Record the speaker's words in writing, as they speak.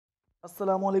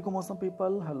Assalamu alaikum awesome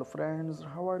people. Hello friends,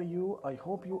 how are you? I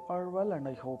hope you are well and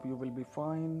I hope you will be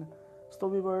fine. So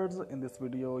viewers, in this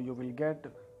video you will get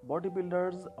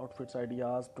bodybuilders outfits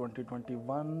ideas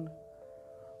 2021.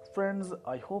 Friends,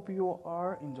 I hope you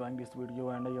are enjoying this video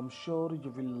and I am sure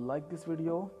you will like this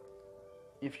video.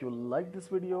 If you like this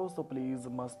video, so please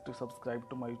must subscribe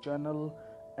to my channel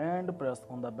and press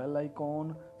on the bell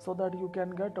icon so that you can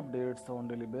get updates on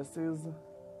daily basis.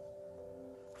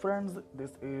 Friends,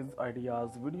 this is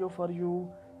ideas video for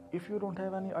you. If you don't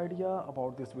have any idea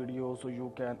about this video, so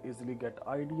you can easily get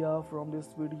idea from this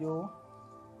video.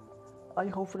 I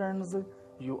hope friends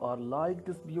you are like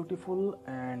this beautiful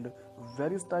and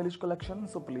very stylish collection,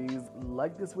 so please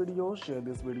like this video, share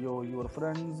this video your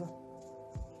friends.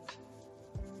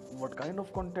 What kind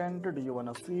of content do you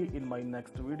wanna see in my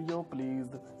next video? Please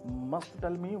must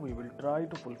tell me, we will try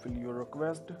to fulfill your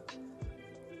request.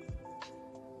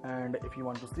 And if you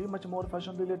want to see much more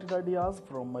fashion related ideas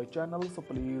from my channel, so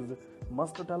please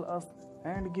must tell us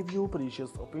and give you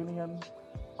precious opinion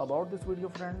about this video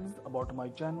friends, about my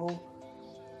channel.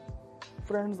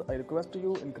 Friends, I request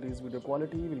you increase video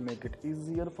quality, will make it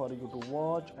easier for you to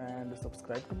watch and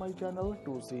subscribe to my channel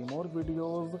to see more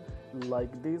videos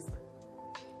like this.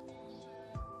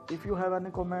 If you have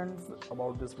any comments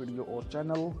about this video or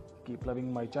channel, keep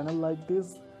loving my channel like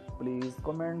this, please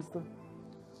comments.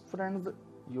 Friends,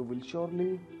 you will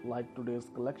surely like today's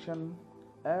collection.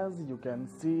 As you can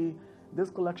see, this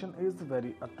collection is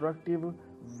very attractive,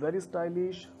 very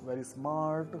stylish, very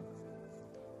smart.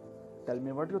 Tell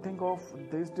me what you think of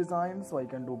this design so I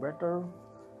can do better.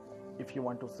 If you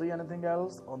want to see anything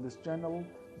else on this channel,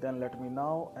 then let me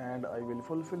know and I will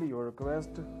fulfill your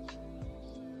request.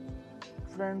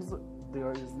 Friends,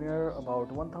 there is near about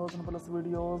 1000 plus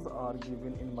videos are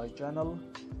given in my channel.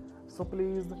 So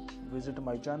please visit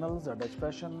my channel ZH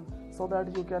Fashion so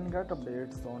that you can get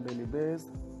updates on daily basis.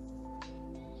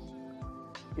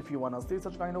 If you wanna see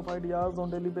such kind of ideas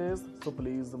on daily basis, so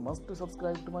please must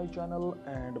subscribe to my channel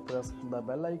and press the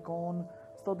bell icon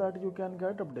so that you can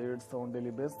get updates on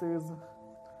daily basis.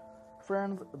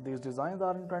 Friends, these designs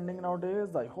are in trending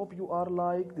nowadays. I hope you are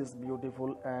like this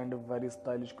beautiful and very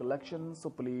stylish collection. So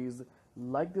please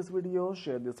like this video,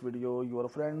 share this video your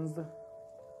friends.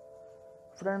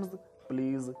 Friends,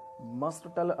 please must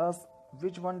tell us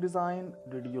which one design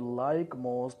did you like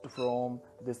most from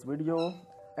this video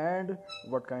and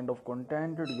what kind of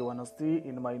content do you wanna see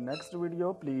in my next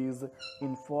video. Please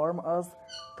inform us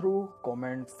through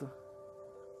comments.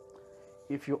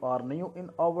 If you are new in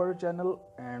our channel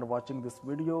and watching this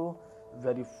video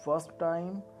very first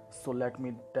time, so let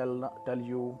me tell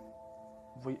you,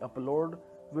 we upload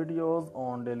videos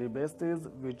on daily basis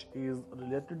which is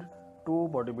related to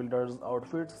bodybuilders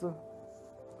outfits.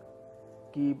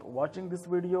 Keep watching this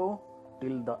video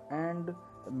till the end,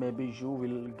 maybe you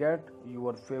will get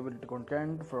your favorite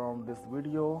content from this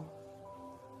video.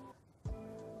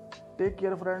 Take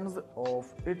care friends of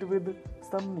it with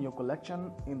some new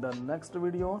collection in the next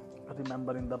video.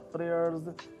 Remember in the prayers.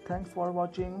 Thanks for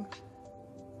watching.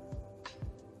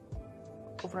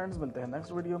 तो friends मिलते हैं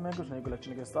next video में कुछ नई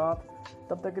collection के साथ.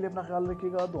 तब तक के लिए अपना ख्याल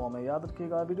रखिएगा, दुआ में याद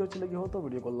रखिएगा. वीडियो अच्छी लगी हो तो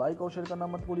वीडियो को लाइक और शेयर करना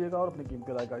मत भूलिएगा और अपनी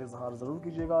कीमती राय का इजहार जरूर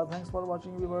कीजिएगा. Thanks for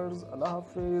watching viewers. अल्लाह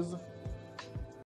हाफिज़.